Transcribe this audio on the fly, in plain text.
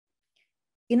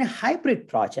In a hybrid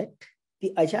project,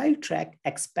 the Agile track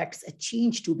expects a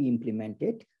change to be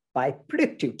implemented by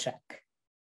predictive track.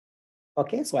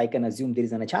 Okay, so I can assume there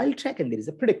is an Agile track and there is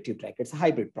a predictive track. It's a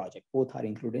hybrid project. Both are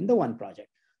included in the one project.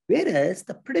 Whereas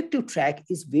the predictive track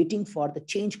is waiting for the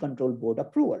change control board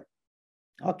approval.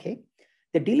 Okay,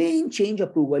 the delay in change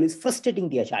approval is frustrating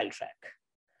the Agile track.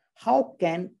 How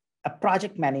can a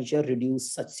project manager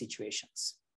reduce such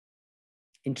situations?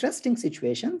 Interesting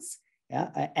situations.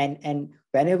 Yeah, and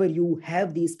whenever you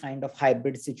have these kind of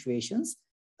hybrid situations,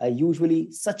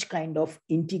 usually such kind of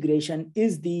integration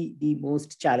is the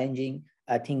most challenging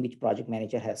thing which project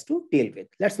manager has to deal with.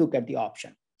 Let's look at the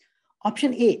option.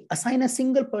 Option A, assign a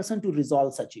single person to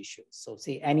resolve such issues. So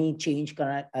say any change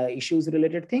issues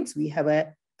related things, we have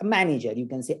a manager. You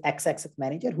can say X-axis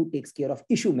manager who takes care of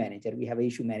issue manager. We have an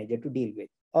issue manager to deal with.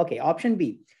 Okay, option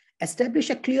B, establish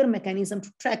a clear mechanism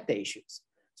to track the issues.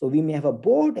 So we may have a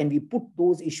board and we put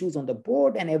those issues on the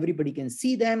board and everybody can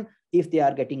see them if they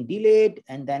are getting delayed.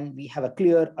 And then we have a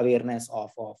clear awareness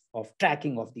of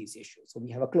tracking of these issues. So we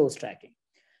have a close tracking.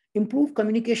 Improve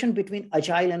communication between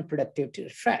Agile and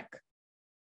predictive track.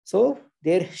 So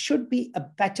there should be a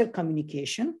better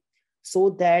communication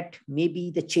so that maybe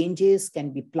the changes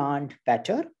can be planned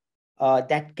better,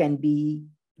 that can be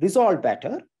resolved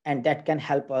better, and that can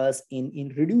help us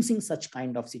in reducing such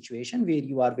kind of situation where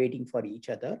you are waiting for each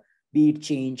other, be it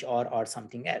change or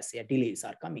something else. Yeah, delays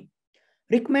are coming.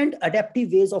 Recommend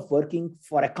adaptive ways of working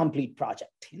for a complete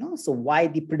project. So why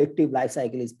the predictive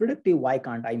lifecycle is predictive? Why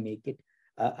can't I make it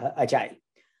agile?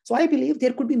 So I believe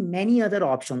there could be many other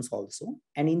options also.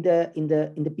 And in the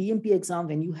PMP exam,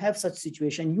 when you have such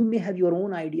situation, you may have your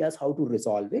own ideas how to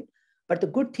resolve it. But the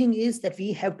good thing is that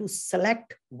we have to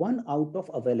select one out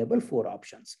of available 4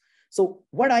 options. So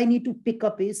what I need to pick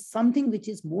up is something which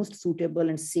is most suitable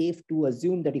and safe to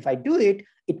assume that if I do it,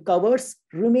 it covers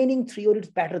remaining 3 or it's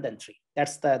better than 3.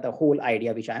 That's the whole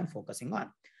idea which I am focusing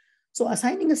on. So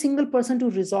assigning a single person to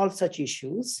resolve such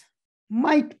issues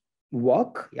might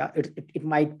work. Yeah, it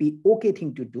might be okay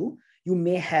thing to do. You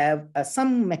may have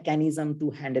some mechanism to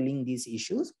handling these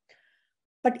issues.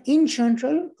 But in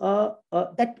general,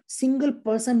 that single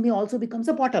person may also becomes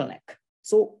a bottleneck.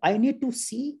 So I need to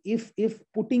see if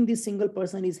putting this single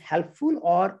person is helpful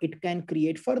or it can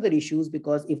create further issues,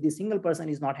 because if the single person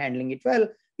is not handling it well,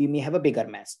 we may have a bigger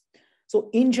mess. So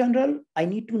in general, I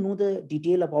need to know the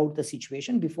detail about the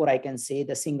situation before I can say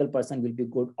the single person will be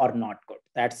good or not good.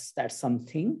 That's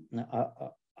something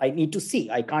I need to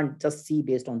see. I can't just see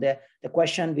based on the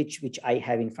question which I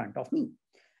have in front of me.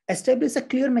 Establish a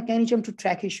clear mechanism to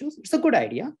track issues. It's a good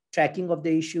idea. Tracking of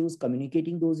the issues,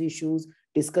 communicating those issues,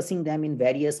 discussing them in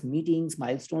various meetings,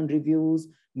 milestone reviews,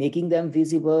 making them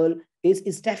visible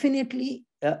is definitely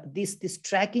this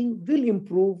tracking will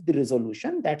improve the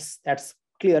resolution. That's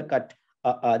clear cut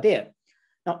there.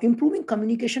 Now, improving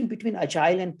communication between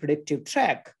Agile and predictive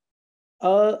track,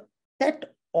 that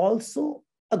also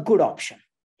a good option.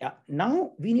 Yeah.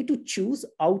 Now we need to choose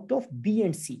out of B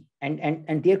and C,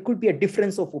 and there could be a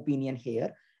difference of opinion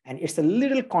here, and it's a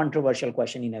little controversial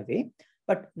question in a way.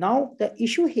 But now the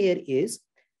issue here is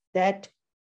that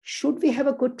should we have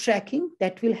a good tracking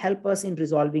that will help us in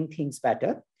resolving things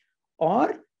better,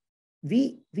 or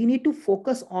we need to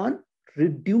focus on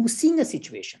reducing a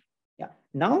situation. Yeah.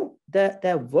 Now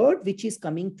the word which is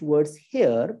coming towards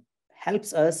here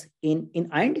helps us in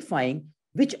identifying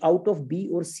which out of B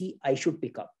or C I should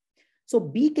pick up. So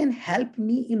B can help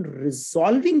me in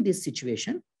resolving this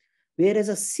situation, whereas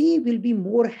a C will be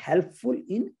more helpful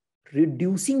in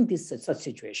reducing such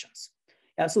situations.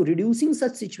 Yeah, so reducing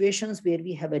such situations where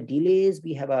we have a delays,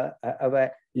 we have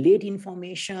a late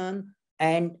information,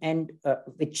 and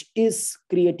which is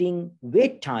creating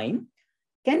wait time,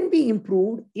 can be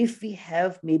improved if we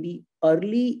have maybe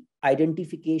early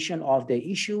identification of the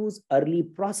issues, early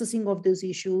processing of those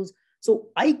issues. So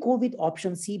I go with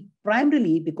option C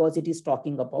primarily because it is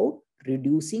talking about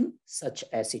reducing such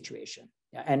a situation.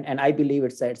 Yeah, and I believe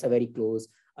it's a very close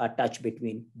touch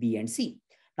between B and C.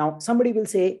 Now, somebody will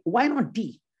say, why not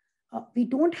D? We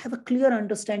don't have a clear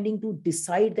understanding to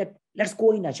decide that let's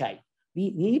go in Agile. We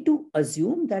need to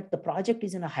assume that the project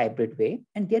is in a hybrid way,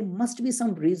 and there must be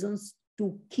some reasons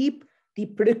to keep the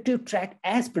predictive track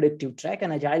as predictive track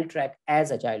and Agile track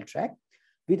as Agile track.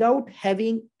 Without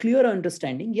having clear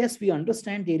understanding, yes, we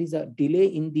understand there is a delay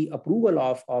in the approval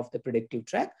of the predictive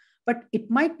track, but it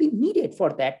might be needed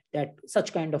for that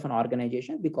such kind of an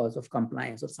organization because of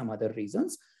compliance or some other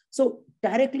reasons. So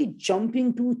directly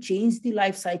jumping to change the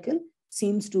life cycle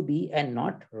seems to be a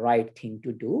not right thing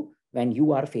to do when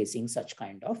you are facing such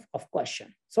kind of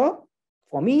question. So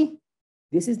for me,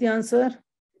 this is the answer.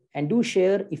 And do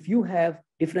share if you have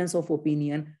difference of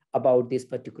opinion about this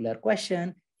particular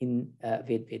question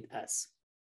with us.